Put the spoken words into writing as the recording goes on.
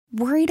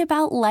Worried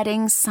about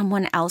letting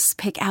someone else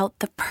pick out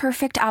the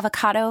perfect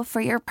avocado for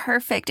your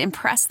perfect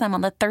impress them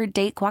on the third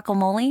date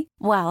guacamole?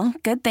 Well,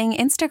 good thing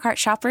Instacart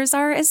shoppers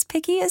are as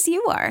picky as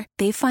you are.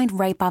 They find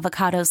ripe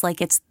avocados like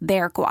it's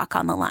their guac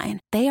on the line.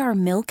 They are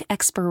milk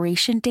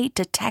expiration date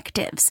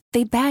detectives.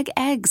 They bag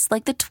eggs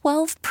like the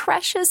 12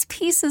 precious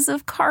pieces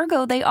of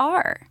cargo they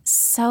are.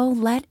 So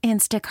let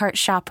Instacart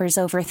shoppers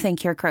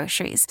overthink your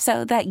groceries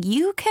so that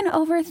you can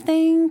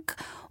overthink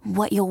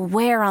what you'll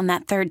wear on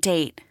that third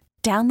date.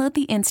 Download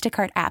the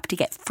Instacart app to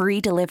get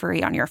free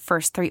delivery on your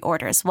first 3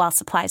 orders while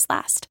supplies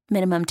last.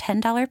 Minimum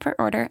 $10 per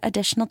order.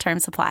 Additional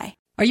terms apply.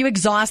 Are you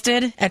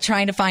exhausted at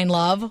trying to find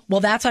love? Well,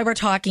 that's why we're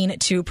talking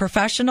to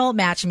professional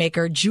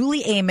matchmaker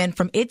Julie Amon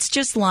from It's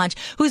Just Lunch,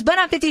 who's been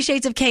on 50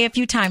 Shades of K a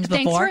few times before.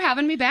 Thanks for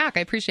having me back.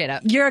 I appreciate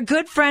it. You're a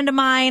good friend of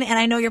mine, and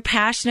I know you're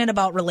passionate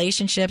about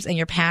relationships and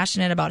you're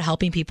passionate about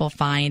helping people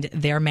find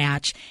their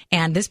match.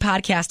 And this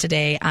podcast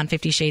today on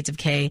 50 Shades of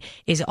K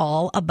is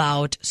all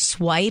about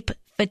swipe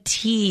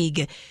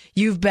fatigue.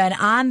 You've been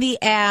on the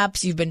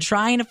apps. You've been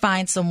trying to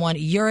find someone.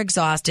 You're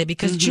exhausted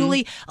because,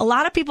 Julie, a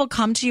lot of people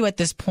come to you at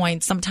this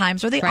point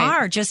sometimes where they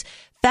are just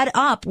fed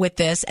up with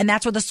this. And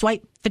that's where the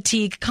swipe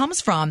fatigue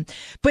comes from.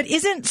 But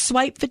isn't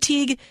swipe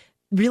fatigue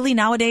really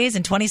nowadays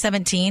in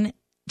 2017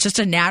 just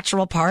a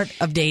natural part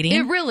of dating?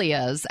 It really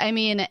is. I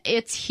mean,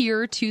 it's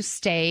here to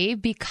stay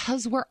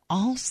because we're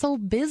all so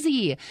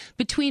busy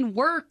between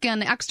work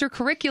and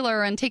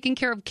extracurricular and taking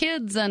care of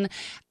kids. And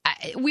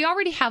we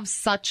already have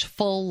such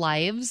full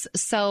lives.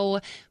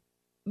 So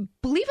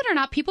believe it or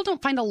not, people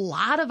don't find a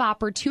lot of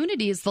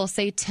opportunities, they'll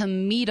say, to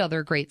meet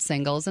other great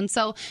singles. And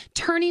so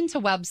turning to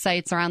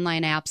websites or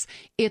online apps,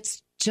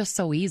 it's just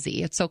so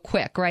easy. It's so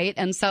quick, right?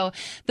 And so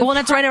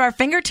that's right at our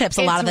fingertips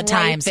a lot of the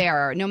times. Right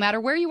there, no matter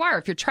where you are,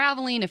 if you're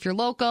traveling, if you're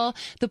local.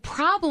 The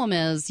problem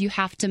is you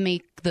have to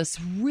make this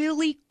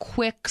really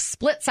quick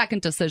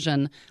split-second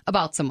decision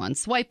about someone.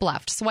 Swipe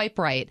left, swipe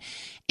right.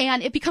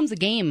 And it becomes a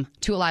game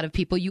to a lot of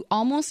people. You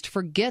almost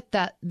forget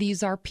that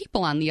these are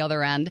people on the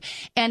other end.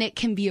 And it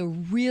can be a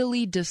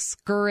really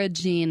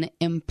discouraging,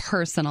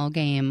 impersonal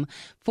game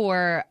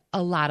for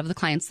a lot of the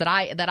clients that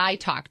I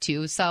talk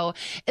to. So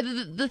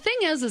the thing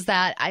is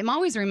that I'm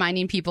always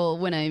reminding people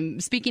when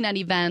I'm speaking at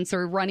events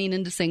or running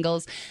into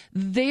singles,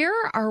 there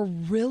are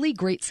really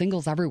great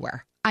singles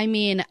everywhere. I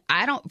mean,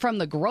 from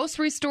the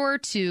grocery store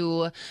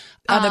to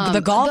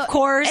the golf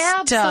course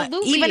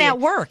to even at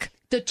work.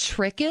 The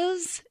trick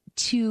is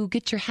to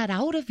get your head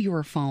out of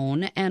your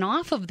phone and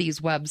off of these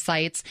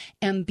websites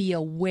and be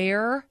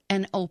aware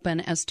and open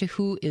as to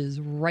who is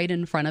right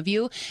in front of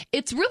you.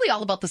 It's really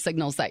all about the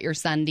signals that you're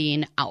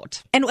sending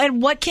out.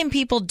 And what can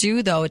people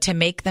do, though, to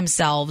make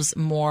themselves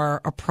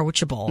more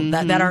approachable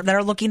that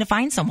are looking to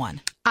find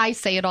someone? I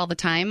say it all the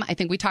time. I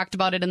think we talked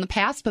about it in the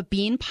past, but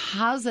being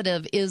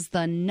positive is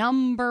the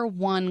number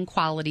one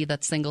quality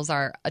that singles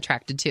are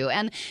attracted to.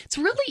 And it's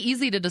really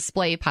easy to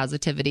display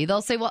positivity.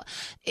 They'll say, well,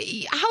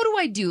 how do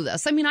I do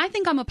this? I mean, I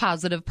think I'm a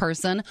positive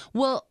person.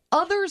 Well,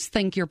 others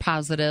think you're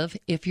positive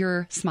if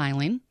you're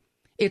smiling.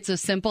 It's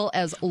as simple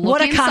as looking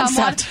What a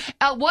concept.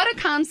 What a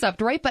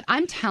concept, right? But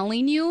I'm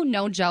telling you,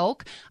 no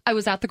joke. I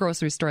was at the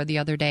grocery store the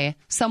other day.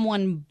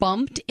 Someone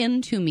bumped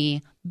into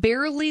me,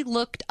 barely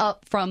looked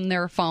up from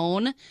their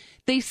phone.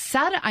 They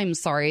said, I'm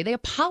sorry. They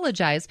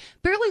apologized,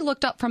 barely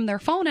looked up from their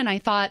phone. And I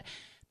thought,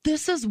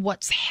 this is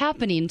what's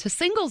happening to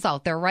singles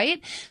out there,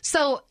 right?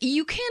 So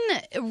you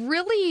can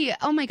really,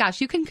 oh my gosh,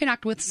 you can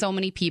connect with so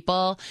many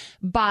people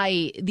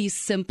by these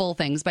simple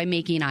things, by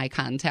making eye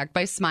contact,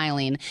 by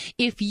smiling.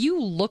 If you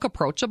look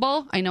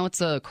approachable, I know it's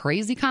a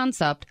crazy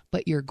concept,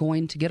 but you're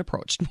going to get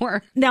approached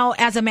more. Now,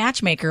 as a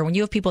matchmaker, when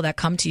you have people that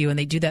come to you and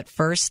they do that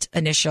first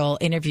initial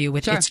interview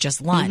with It's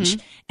Just Lunch,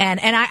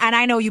 and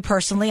I know you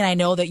personally, and I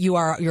know that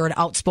you're an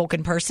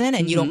outspoken person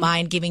and you don't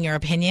mind giving your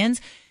opinions.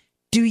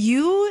 Do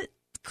you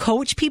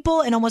coach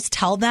people and almost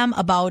tell them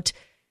about,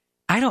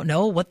 I don't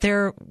know,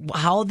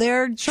 how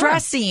they're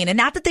dressing, and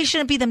not that they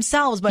shouldn't be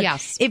themselves, but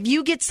if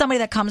you get somebody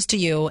that comes to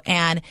you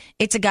and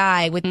it's a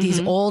guy with these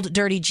old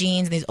dirty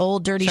jeans and these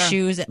old dirty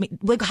shoes, I mean,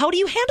 like, how do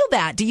you handle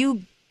that? Do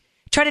you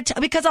try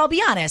to because I'll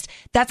be honest,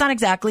 that's not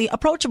exactly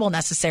approachable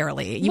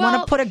necessarily. You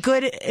want to put a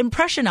good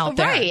impression out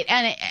there.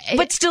 Right.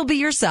 But still be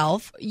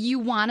yourself. You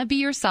want to be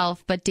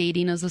yourself, but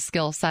dating is a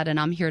skill set, and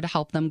I'm here to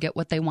help them get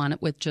what they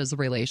want, which is a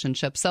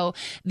relationship. So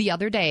the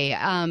other day,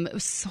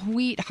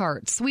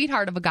 sweetheart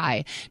of a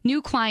guy,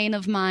 new client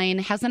of mine,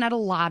 hasn't had a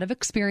lot of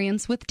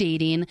experience with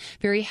dating,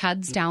 very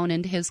heads down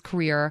into his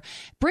career,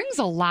 brings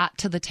a lot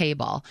to the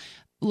table.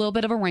 A little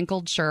bit of a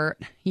wrinkled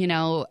shirt,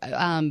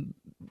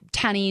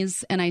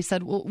 tennies. And I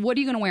said, well, what are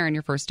you going to wear on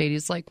your first date?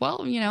 He's like,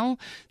 well,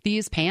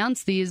 these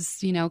pants,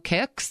 these,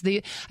 kicks.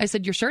 I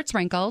said, your shirt's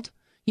wrinkled.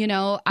 You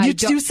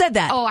said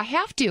that. Oh, I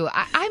have to.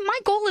 My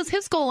goal is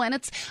his goal. And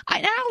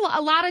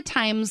a lot of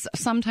times,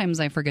 sometimes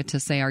I forget to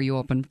say, are you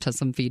open to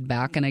some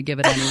feedback? And I give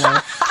it anyway.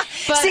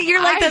 See,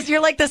 you're like this.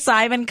 You're like the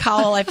Simon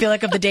Cowell, I feel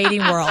like, of the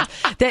dating world.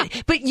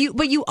 But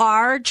you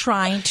are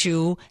trying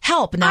to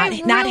help, not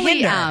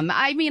hinder.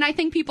 I mean, I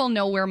think people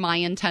know where my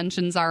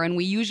intentions are, and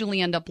we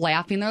usually end up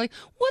laughing. They're like,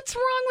 "What's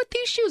wrong with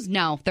these shoes?"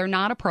 No, they're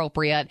not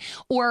appropriate.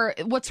 Or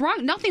what's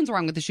wrong? Nothing's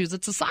wrong with the shoes.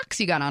 It's the socks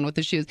you got on with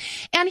the shoes.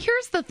 And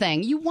here's the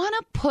thing: you want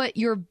to put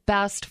your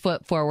best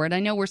foot forward. I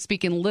know we're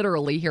speaking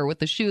literally here with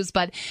the shoes,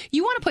 but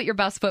you want to put your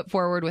best foot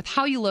forward with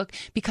how you look,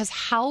 because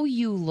how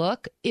you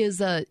look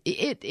is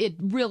it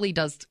really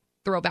does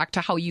throw back to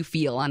how you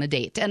feel on a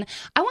date. And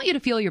I want you to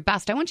feel your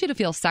best. I want you to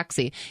feel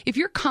sexy. If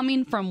you're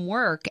coming from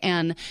work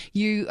and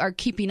you are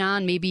keeping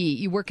on, maybe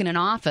you work in an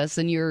office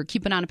and you're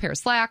keeping on a pair of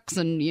slacks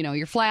and,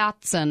 your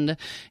flats and,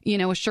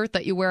 a shirt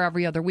that you wear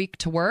every other week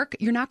to work,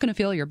 you're not going to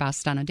feel your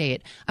best on a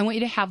date. I want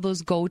you to have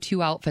those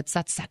go-to outfits,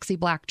 that sexy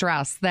black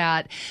dress,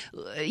 that,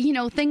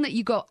 thing that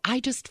you go,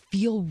 I just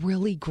feel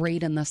really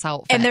great in this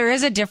outfit. And there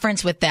is a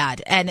difference with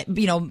that. And,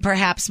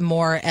 perhaps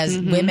more as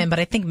women, but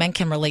I think men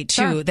can relate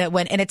too, Sure. that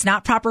and it's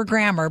not proper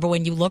grammar, but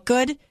when you look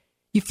good,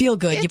 you feel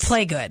good, you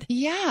play good.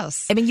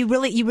 Yes. I mean, it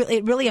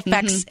really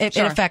affects, it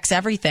affects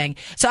everything.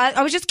 So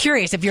I was just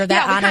curious if you're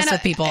that honest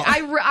with people.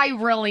 I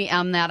really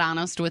am that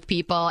honest with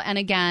people. And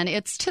again,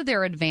 it's to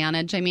their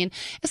advantage. I mean,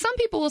 some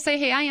people will say,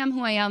 hey, I am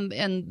who I am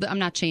and I'm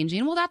not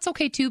changing. Well, that's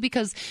okay too,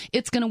 because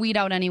it's going to weed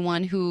out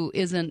anyone who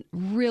isn't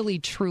really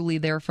truly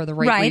there for the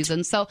right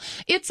reason. So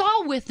it's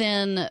all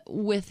within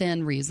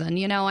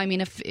reason. I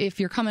mean, if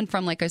you're coming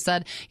from, like I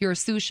said, you're a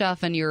sous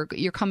chef and you're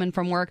coming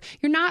from work,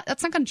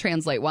 that's not going to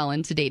translate well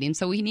into dating.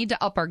 So we need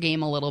to up our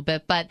game a little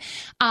bit. But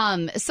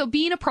so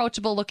being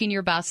approachable, looking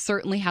your best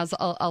certainly has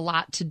a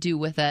lot to do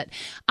with it.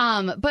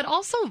 But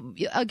also,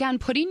 again,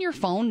 putting your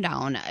phone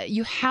down.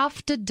 You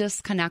have to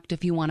disconnect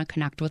if you want to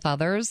connect with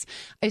others.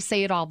 I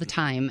say it all the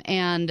time.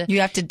 And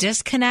you have to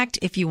disconnect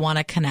if you want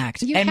to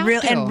connect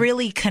and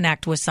really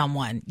connect with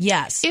someone.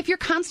 Yes. If you're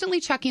constantly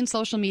checking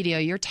social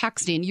media, you're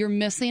texting, you're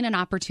missing an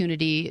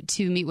opportunity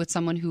to meet with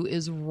someone who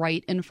is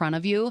right in front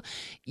of you.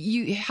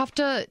 You have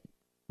to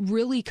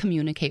really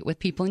communicate with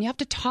people, and you have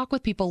to talk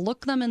with people,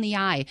 look them in the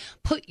eye,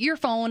 put your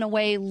phone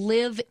away,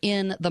 live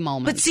in the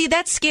moment. But see,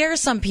 that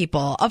scares some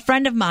people. A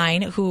friend of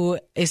mine who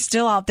is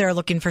still out there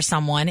looking for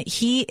someone,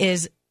 he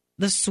is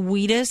the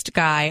sweetest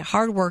guy,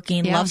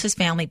 hardworking, loves his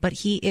family, but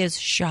he is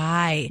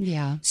shy.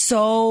 Yeah.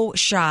 So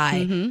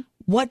shy.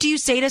 What do you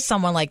say to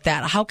someone like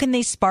that? How can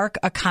they spark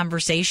a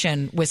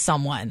conversation with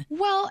someone?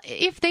 Well,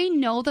 if they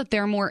know that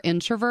they're more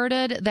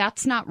introverted,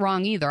 that's not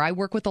wrong either. I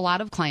work with a lot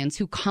of clients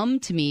who come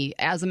to me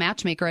as a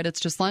matchmaker at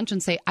It's Just Lunch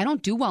and say, I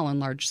don't do well in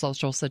large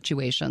social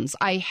situations.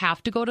 I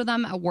have to go to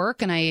them at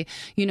work and I,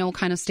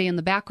 kind of stay in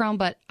the background,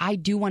 but I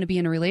do want to be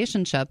in a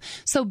relationship.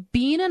 So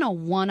being in a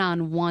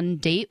one-on-one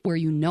date where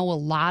you know a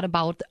lot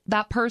about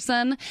that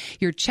person,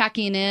 you're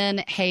checking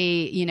in,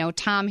 hey,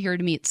 Tom here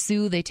to meet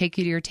Sue. They take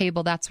you to your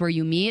table. That's where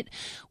you meet.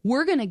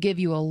 We're going to give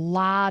you a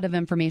lot of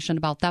information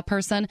about that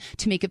person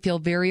to make it feel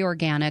very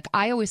organic.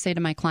 I always say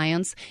to my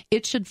clients,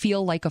 it should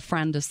feel like a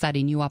friend is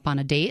setting you up on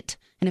a date.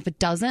 And if it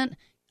doesn't,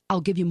 I'll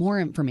give you more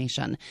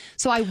information.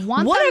 So I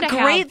want what a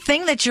great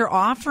thing that you're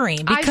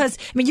offering, because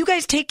you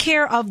guys take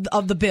care of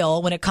the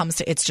bill when it comes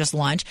to It's Just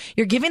Lunch.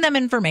 You're giving them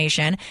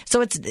information,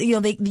 so it's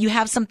you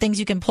have some things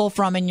you can pull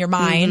from in your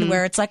mind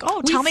where it's like,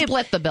 oh, tell me. We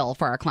split the bill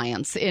for our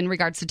clients in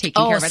regards to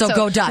taking care of it. So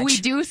go Dutch. We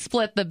do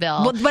split the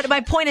bill. Well, but my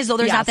point is though,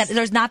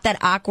 there's not that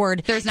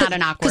awkward. There's not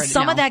an awkward. Because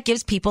some of that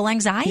gives people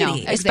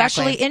anxiety,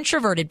 especially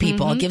introverted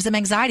people. It gives them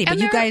anxiety. But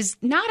you guys,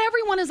 not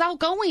everyone is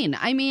outgoing.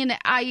 I mean,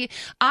 I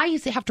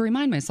have to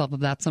remind myself of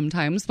that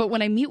sometimes, but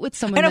when I meet with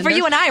someone, I know for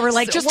you and I, we're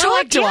like, just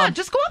talk to them.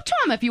 Just go up to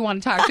them if you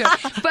want to talk to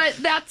them. But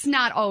that's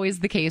not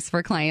always the case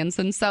for clients.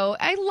 And so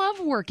I love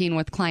working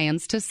with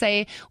clients to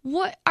say,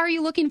 what are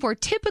you looking for?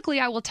 Typically,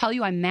 I will tell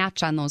you I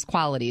match on those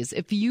qualities.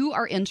 If you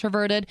are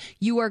introverted,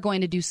 you are going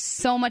to do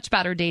so much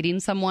better dating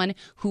someone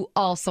who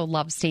also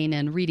loves staying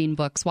in, reading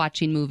books,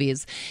 watching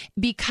movies.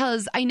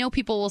 Because I know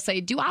people will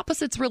say, do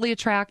opposites really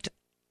attract?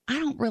 I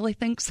don't really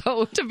think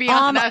so, to be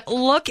honest.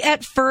 Look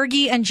at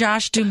Fergie and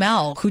Josh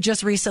Duhamel, who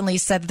just recently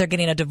said that they're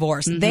getting a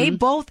divorce. They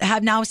both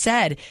have now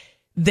said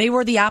they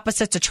were the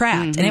opposites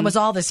attract. And it was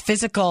all this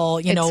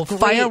physical,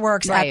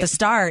 fireworks at the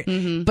start.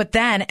 But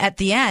then at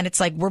the end, it's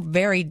like we're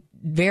very,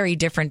 very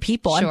different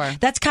people. Sure. And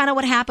that's kind of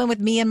what happened with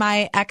me and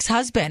my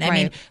ex-husband. I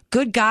mean,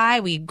 good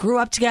guy. We grew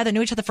up together,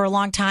 knew each other for a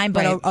long time,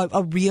 but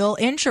a real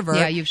introvert.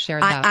 Yeah, you've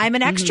shared that. I'm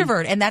an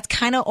extrovert. And that's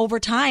kind of over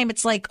time.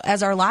 It's like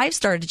as our lives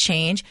started to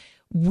change,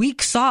 we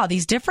saw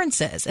these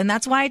differences, and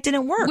that's why it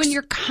didn't work. When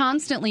you're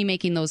constantly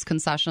making those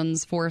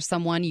concessions for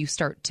someone, you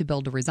start to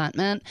build a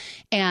resentment.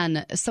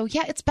 And so,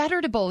 it's better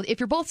to both. If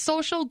you're both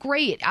social,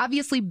 great.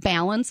 Obviously,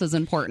 balance is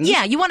important.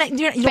 Yeah, you want to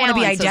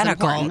be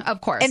identical,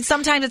 of course. And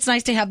sometimes it's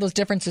nice to have those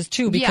differences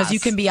too, because you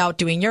can be out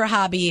doing your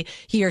hobby,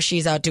 he or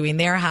she's out doing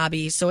their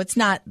hobby. So it's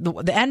not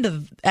the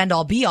end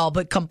all be all,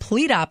 but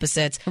complete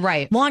opposites.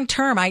 Right. Long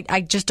term,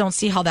 I just don't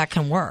see how that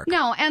can work.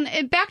 No,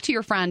 and back to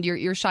your friend,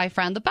 your shy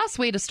friend. The best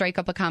way to strike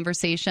up a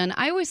conversation,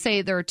 I always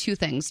say there are two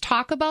things.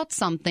 Talk about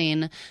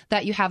something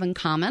that you have in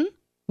common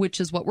which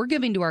is what we're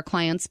giving to our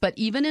clients. But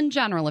even in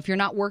general, if you're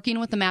not working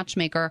with a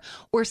matchmaker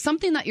or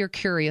something that you're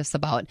curious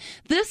about,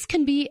 this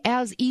can be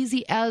as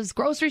easy as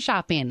grocery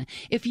shopping.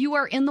 If you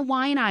are in the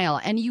wine aisle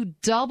and you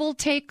double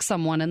take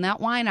someone in that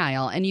wine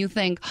aisle and you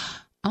think,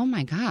 oh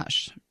my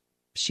gosh,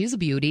 she's a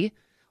beauty,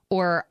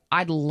 or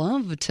I'd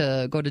love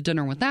to go to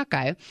dinner with that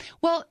guy.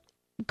 Well,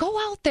 go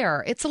out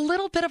there. It's a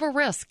little bit of a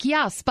risk,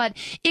 yes, but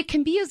it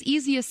can be as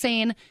easy as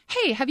saying,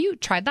 hey, have you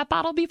tried that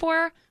bottle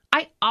before?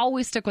 I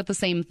always stick with the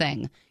same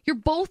thing. You're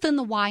both in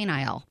the wine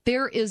aisle.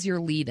 There is your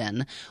lead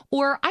in.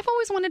 Or I've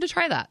always wanted to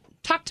try that.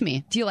 Talk to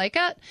me. Do you like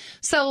it?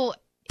 So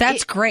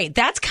that's great.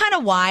 That's kind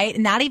of why,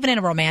 not even in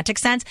a romantic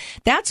sense,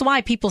 that's why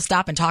people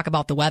stop and talk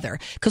about the weather.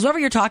 Because whoever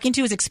you're talking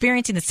to is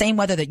experiencing the same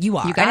weather that you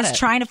are. You got and it's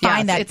trying to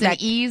find an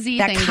easy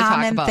thing to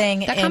talk about.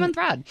 That common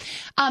thread.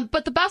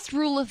 But the best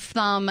rule of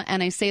thumb,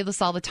 and I say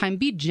this all the time,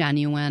 be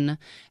genuine.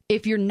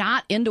 If you're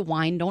not into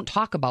wine, don't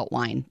talk about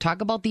wine.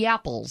 Talk about the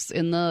apples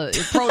in the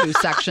produce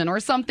section or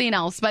something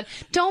else. But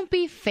don't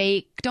be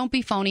fake. Don't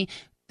be phony.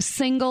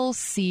 Singles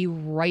see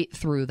right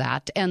through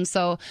that. And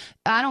so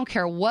I don't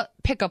care what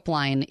pickup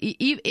line.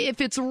 If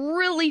it's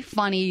really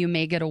funny, you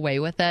may get away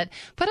with it.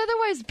 But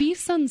otherwise, be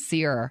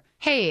sincere.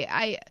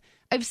 Hey,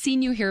 I've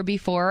seen you here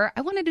before.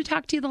 I wanted to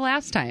talk to you the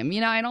last time.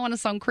 I don't want to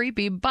sound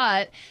creepy,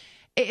 but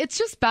it's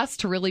just best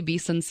to really be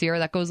sincere.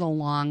 That goes a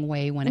long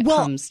way when it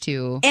comes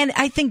to... And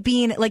I think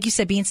being, like you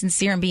said, being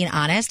sincere and being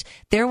honest.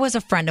 There was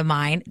a friend of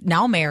mine,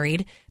 now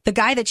married. The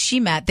guy that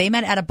she met, they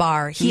met at a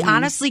bar. He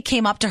honestly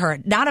came up to her,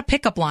 not a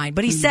pickup line,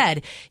 but he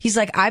said, he's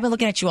like, I've been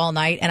looking at you all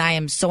night and I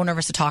am so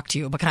nervous to talk to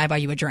you, but can I buy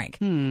you a drink?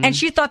 And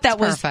she thought that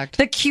was perfect.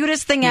 The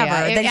cutest thing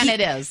ever. It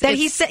is. That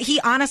he said,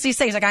 he honestly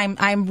said, he's like,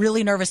 I'm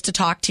really nervous to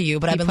talk to you,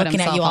 but I've been looking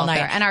at you all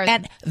night.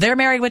 And they're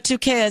married with 2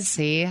 kids.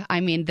 See,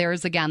 I mean,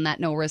 there's again that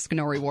no risk,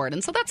 no reward.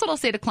 And so that's what I'll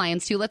say to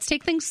clients too. Let's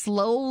take things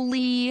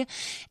slowly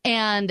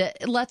and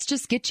let's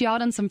just get you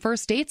out on some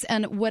first dates.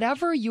 And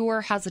whatever your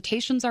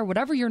hesitations are,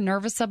 whatever you're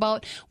nervous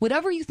about,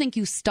 whatever you think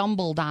you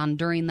stumbled on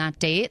during that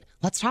date,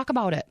 let's talk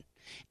about it.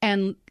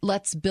 And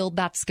let's build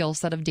that skill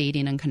set of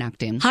dating and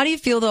connecting. How do you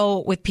feel, though,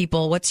 with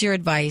people? What's your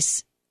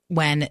advice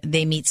when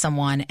they meet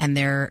someone and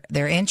they're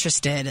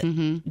interested?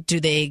 Do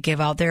they give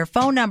out their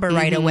phone number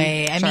right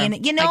away? I mean, I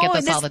get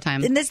this all the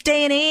time. In this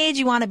day and age,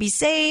 you want to be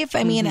safe.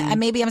 I mean,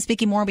 maybe I'm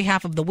speaking more on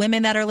behalf of the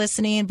women that are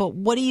listening, but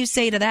what do you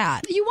say to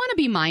that? You want to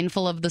be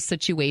mindful of the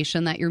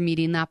situation that you're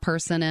meeting that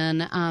person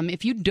in.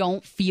 If you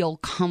don't feel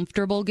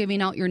comfortable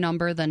giving out your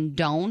number, then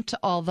don't.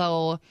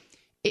 Although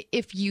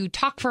if you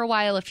talk for a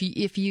while, if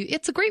you,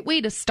 it's a great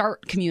way to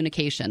start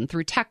communication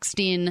through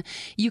texting.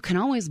 You can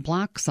always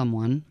block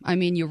someone. I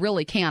mean, you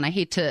really can. I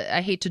hate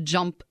to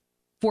jump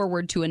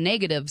forward to a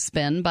negative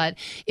spin, but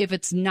if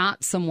it's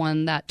not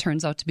someone that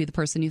turns out to be the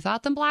person you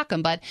thought, then block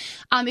them. But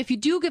if you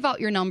do give out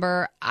your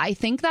number, I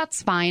think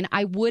that's fine.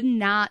 I would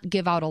not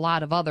give out a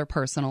lot of other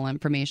personal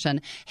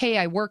information. Hey,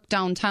 I work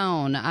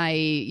downtown.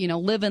 I,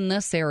 live in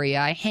this area.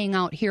 I hang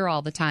out here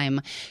all the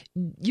time.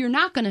 You're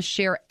not going to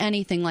share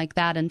anything like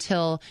that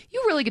until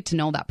you really get to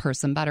know that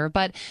person better.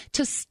 But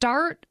to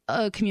start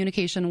a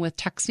communication with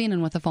texting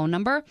and with a phone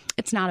number,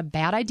 it's not a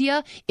bad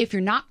idea. If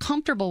you're not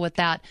comfortable with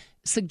that,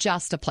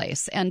 suggest a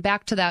place. And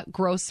back to that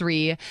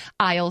grocery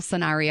aisle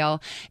scenario,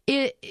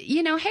 hey,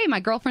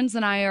 my girlfriends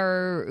and I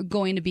are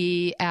going to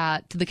be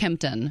at the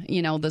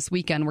Kimpton, this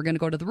weekend. We're going to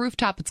go to the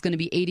rooftop. It's going to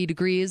be 80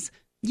 degrees.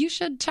 You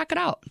should check it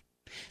out.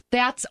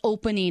 That's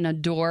opening a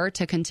door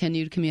to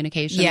continued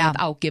communication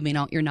without giving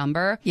out your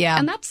number. Yeah.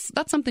 And that's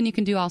something you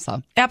can do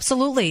also.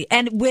 Absolutely.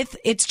 And with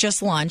It's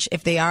Just Lunch,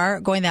 if they are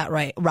going that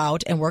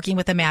route and working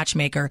with a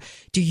matchmaker,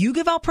 do you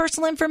give out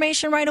personal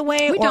information right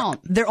away? We don't.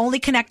 They're only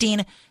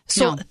connecting.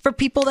 So for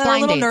people that are a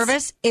little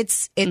nervous,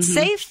 it's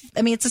safe.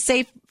 I mean, it's a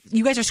safe.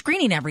 You guys are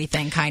screening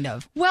everything, kind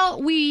of.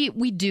 Well, we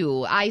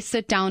do. I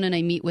sit down and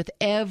I meet with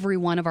every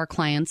one of our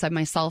clients,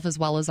 myself as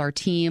well as our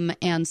team.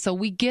 And so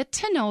we get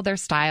to know their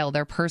style,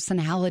 their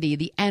personality,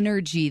 the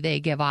energy they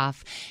give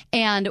off.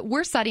 And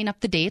we're setting up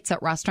the dates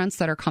at restaurants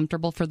that are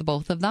comfortable for the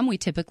both of them. We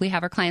typically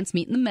have our clients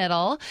meet in the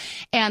middle.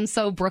 And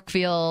so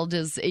Brookfield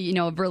is,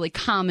 a really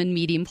common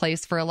meeting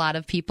place for a lot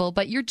of people.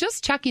 But you're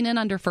just checking in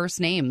under first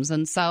names.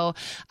 And so,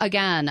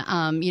 again,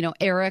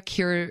 Eric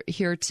here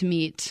to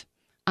meet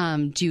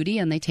Judy,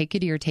 and they take you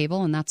to your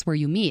table, and that's where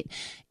you meet.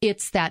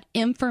 It's that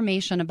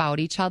information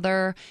about each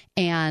other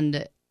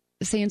and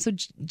saying, so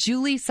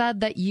Julie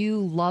said that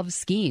you love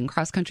skiing,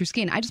 cross-country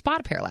skiing. I just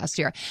bought a pair last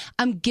year.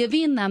 I'm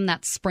giving them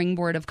that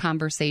springboard of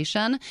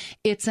conversation.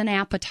 It's an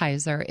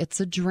appetizer. It's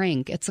a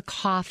drink. It's a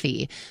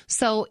coffee.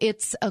 So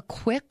it's a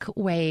quick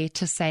way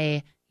to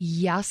say,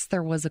 yes,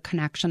 there was a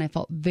connection. I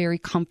felt very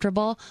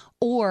comfortable.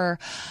 Or,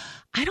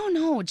 I don't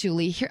know,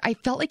 Julie, here, I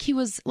felt like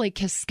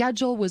his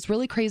schedule was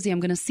really crazy. I'm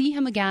going to see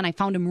him again. I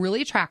found him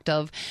really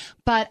attractive,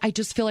 but I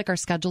just feel like our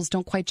schedules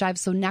don't quite jive.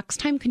 So next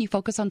time, can you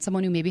focus on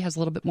someone who maybe has a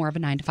little bit more of a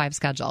 9-to-5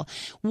 schedule?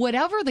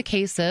 Whatever the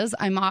case is,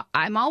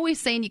 I'm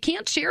always saying you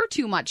can't share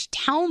too much.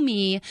 Tell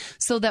me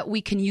so that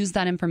we can use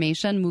that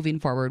information moving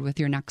forward with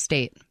your next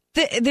date.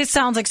 This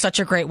sounds like such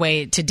a great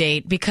way to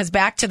date, because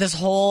back to this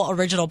whole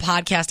original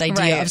podcast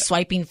idea of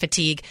swiping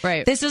fatigue.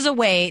 Right. This is a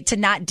way to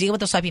not deal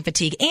with the swiping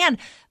fatigue. And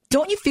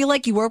don't you feel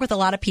like you work with a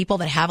lot of people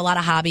that have a lot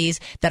of hobbies,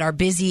 that are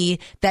busy,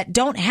 that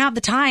don't have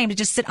the time to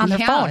just sit on their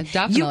phone?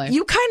 Definitely.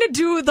 You kind of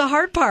do the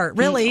hard part,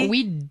 really.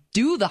 We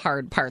do the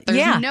hard part.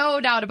 There's no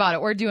doubt about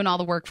it. We're doing all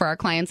the work for our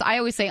clients. I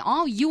always say,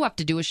 all you have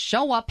to do is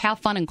show up, have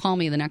fun, and call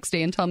me the next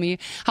day and tell me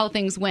how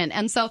things went.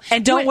 And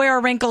don't wear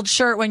a wrinkled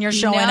shirt when you're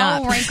showing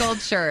up. No wrinkled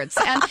shirts.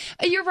 And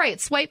you're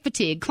right. Swipe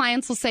fatigue.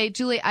 Clients will say,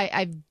 Julie,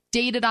 I've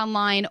dated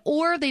online,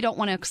 or they don't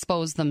want to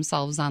expose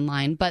themselves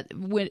online. But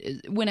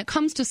when it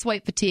comes to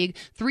swipe fatigue,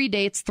 3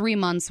 dates, 3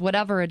 months,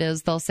 whatever it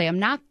is, they'll say, I'm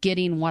not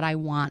getting what I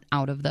want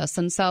out of this.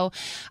 And so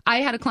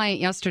I had a client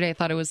yesterday, I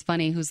thought it was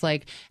funny, who's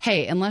like,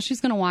 hey, unless she's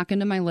going to walk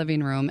into my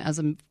living room as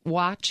I'm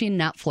watching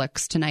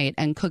Netflix tonight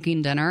and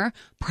cooking dinner,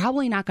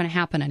 probably not going to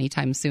happen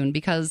anytime soon,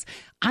 because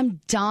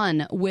I'm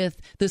done with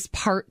this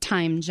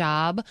part-time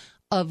job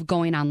of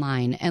going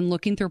online and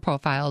looking through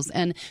profiles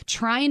and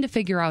trying to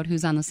figure out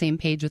who's on the same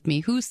page with me,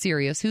 who's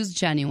serious, who's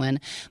genuine.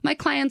 My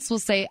clients will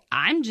say,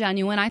 I'm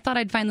genuine. I thought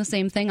I'd find the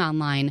same thing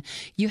online.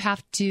 You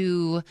got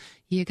to,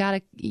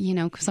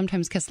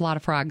 sometimes kiss a lot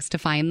of frogs to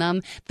find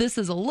them. This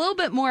is a little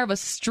bit more of a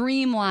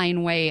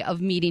streamlined way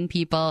of meeting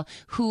people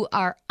who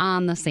are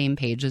on the same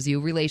page as you,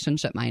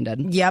 relationship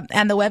minded. Yep.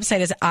 And the website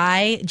is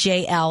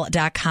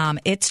IJL.com.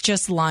 It's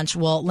just lunch.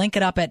 We'll link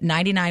it up at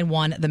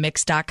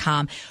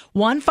 991themix.com.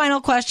 One final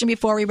question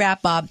before we wrap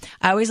up.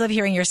 I always love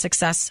hearing your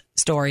success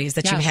stories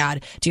that you've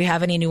had. Do you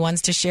have any new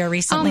ones to share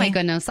recently? Oh my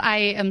goodness. I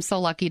am so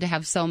lucky to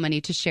have so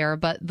many to share.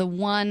 But the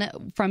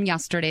one from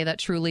yesterday that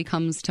truly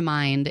comes to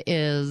mind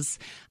is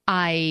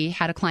I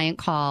had a client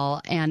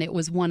call, and it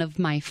was one of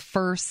my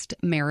first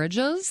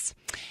marriages.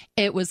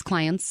 It was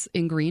clients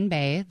in Green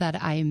Bay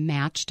that I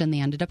matched, and they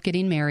ended up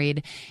getting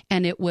married.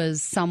 And it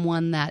was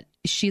someone that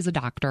she's a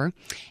doctor,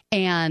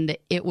 and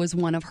it was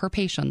one of her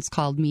patients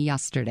called me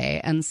yesterday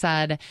and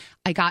said,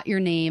 I got your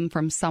name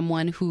from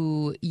someone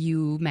who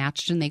you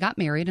matched and they got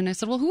married. And I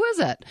said, well, who is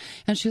it?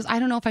 And she goes, I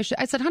don't know if I should.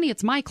 I said, honey,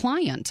 it's my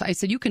client. I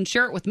said, you can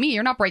share it with me.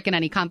 You're not breaking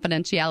any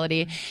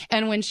confidentiality.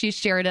 And when she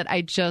shared it,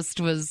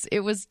 it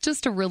was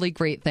just a really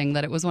great thing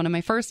that it was one of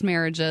my first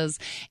marriages.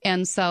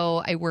 And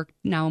so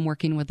I'm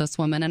working with this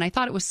woman, and I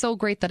thought it was so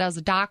great that as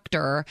a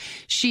doctor,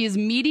 she is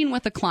meeting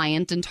with a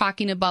client and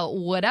talking about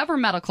whatever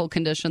medical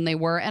condition they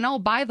were. And oh,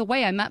 by the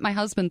way, I met my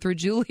husband through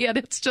Julie at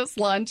It's Just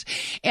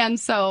Lunch. And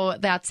so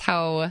that's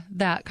how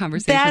that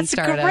conversation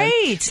started. That's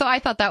great. So I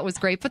thought that was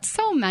great. But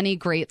so many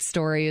great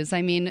stories.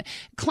 I mean,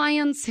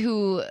 clients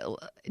who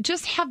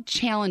just have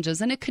challenges.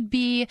 And it could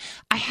be,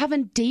 I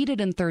haven't dated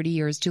in 30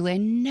 years, Julie. I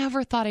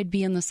never thought I'd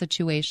be in this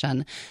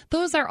situation.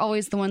 Those are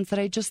always the ones that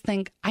I just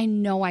think, I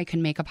know I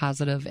can make a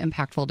positive,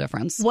 impactful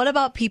difference. What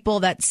about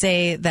people that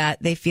say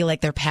that they feel like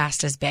their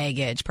past is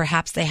baggage?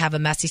 Perhaps they have a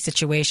messy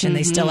situation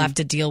they still have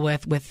to deal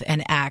with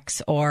an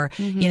ex, or,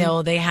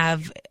 they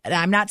have,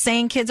 I'm not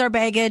saying kids are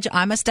baggage.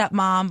 I'm a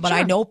stepmom, but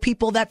I know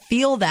people that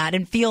feel that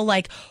and feel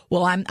like,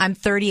 well, I'm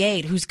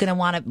 38. Who's going to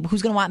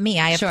want me?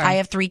 I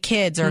have 3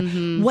 kids, or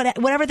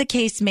whatever the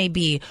case may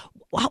be.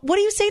 What do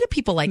you say to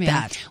people like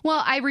that?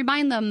 Well, I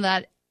remind them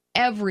that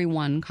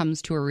everyone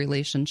comes to a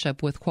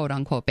relationship with quote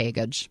unquote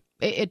baggage.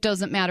 It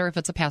doesn't matter if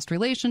it's a past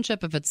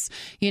relationship, if it's,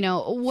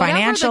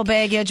 financial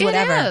baggage,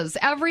 whatever. It is.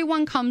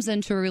 Everyone comes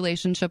into a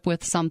relationship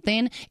with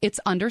something. It's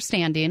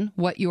understanding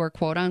what your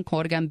quote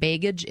unquote, again,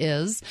 baggage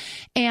is,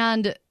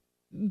 and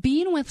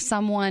being with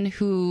someone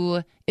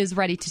who is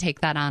ready to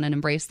take that on and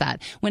embrace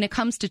that. When it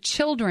comes to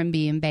children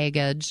being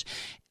baggage,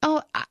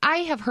 I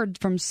have heard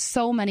from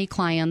so many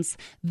clients,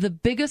 the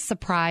biggest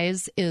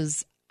surprise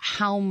is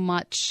how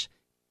much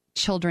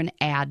children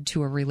add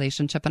to a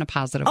relationship in a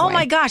positive way. Oh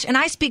my gosh. And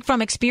I speak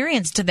from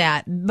experience to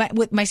that.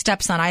 With my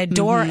stepson, I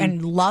adore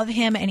and love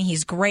him, and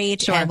he's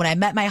great. Sure. And when I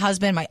met my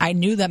husband, I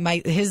knew that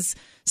his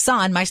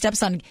son, my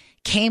stepson,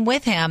 came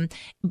with him.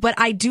 But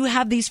I do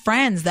have these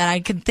friends that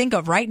I can think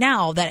of right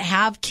now that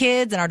have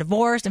kids and are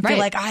divorced and feel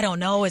like, I don't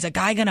know, is a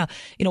guy going to,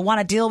 want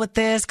to deal with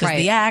this because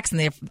the ex, and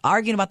they're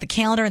arguing about the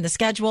calendar and the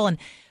schedule.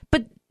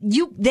 But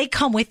they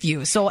come with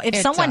you. So if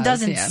someone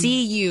doesn't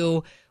see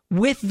you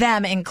with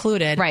them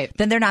included,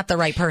 then they're not the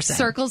right person.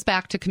 Circles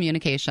back to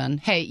communication.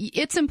 Hey,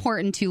 it's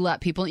important to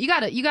let people, you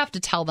have to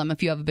tell them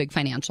if you have a big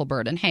financial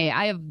burden. Hey,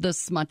 I have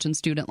this much in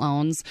student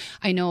loans.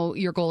 I know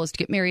your goal is to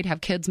get married, have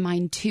kids,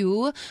 mine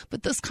too,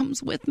 but this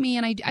comes with me,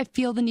 and I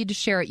feel the need to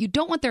share it. You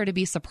don't want there to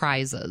be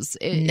surprises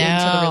into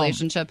the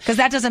relationship. Because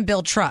that doesn't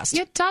build trust.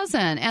 It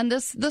doesn't. And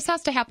this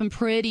has to happen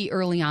pretty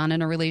early on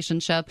in a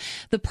relationship.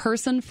 The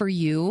person for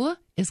you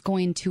is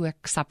going to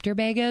accept your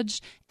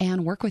baggage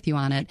and work with you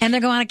on it. And they're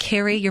going to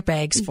carry your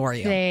bags for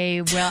you.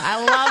 They will.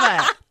 I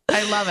love it.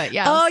 I love it.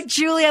 Yes. Oh,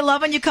 Julie, I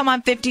love when you come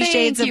on 50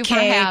 Shades of Kay. Thank you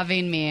for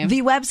having me.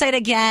 The website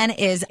again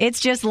is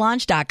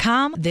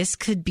itsjustlunch.com. This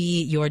could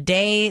be your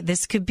day.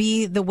 This could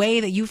be the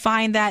way that you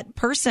find that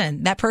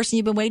person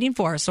you've been waiting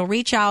for. So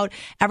reach out.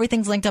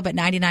 Everything's linked up at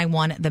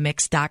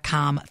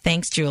 991themix.com.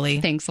 Thanks, Julie.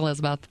 Thanks,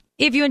 Elizabeth.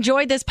 If you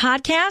enjoyed this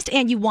podcast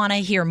and you want to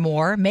hear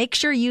more, make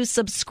sure you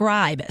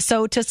subscribe.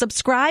 So to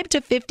subscribe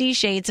to 50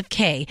 Shades of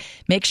K,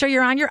 make sure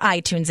you're on your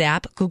iTunes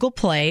app, Google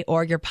Play,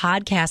 or your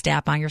podcast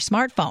app on your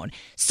smartphone.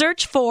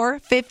 Search for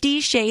 50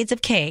 Shades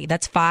of K.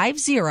 That's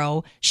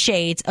 50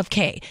 Shades of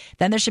K.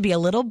 Then there should be a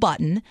little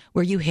button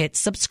where you hit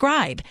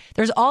subscribe.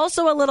 There's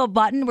also a little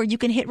button where you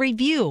can hit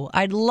review.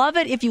 I'd love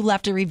it if you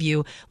left a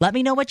review. Let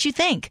me know what you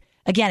think.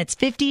 Again, it's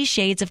 50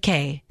 Shades of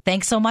K.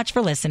 Thanks so much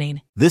for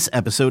listening. This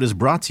episode is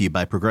brought to you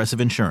by Progressive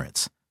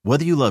Insurance.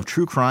 Whether you love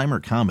true crime or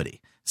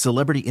comedy,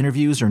 celebrity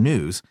interviews or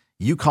news,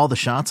 you call the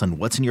shots on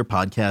what's in your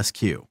podcast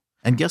queue.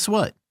 And guess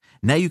what?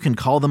 Now you can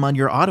call them on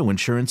your auto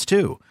insurance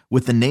too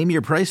with the Name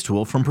Your Price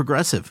tool from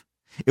Progressive.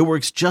 It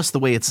works just the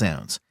way it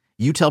sounds.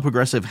 You tell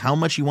Progressive how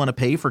much you want to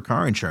pay for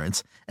car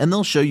insurance, and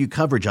they'll show you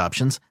coverage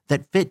options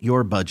that fit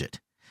your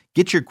budget.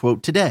 Get your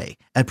quote today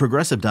at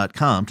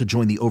Progressive.com to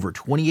join the over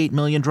 28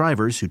 million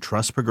drivers who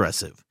trust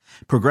Progressive.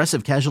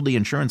 Progressive Casualty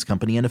Insurance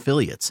Company and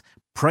Affiliates.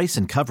 Price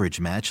and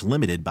coverage match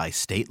limited by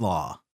state law.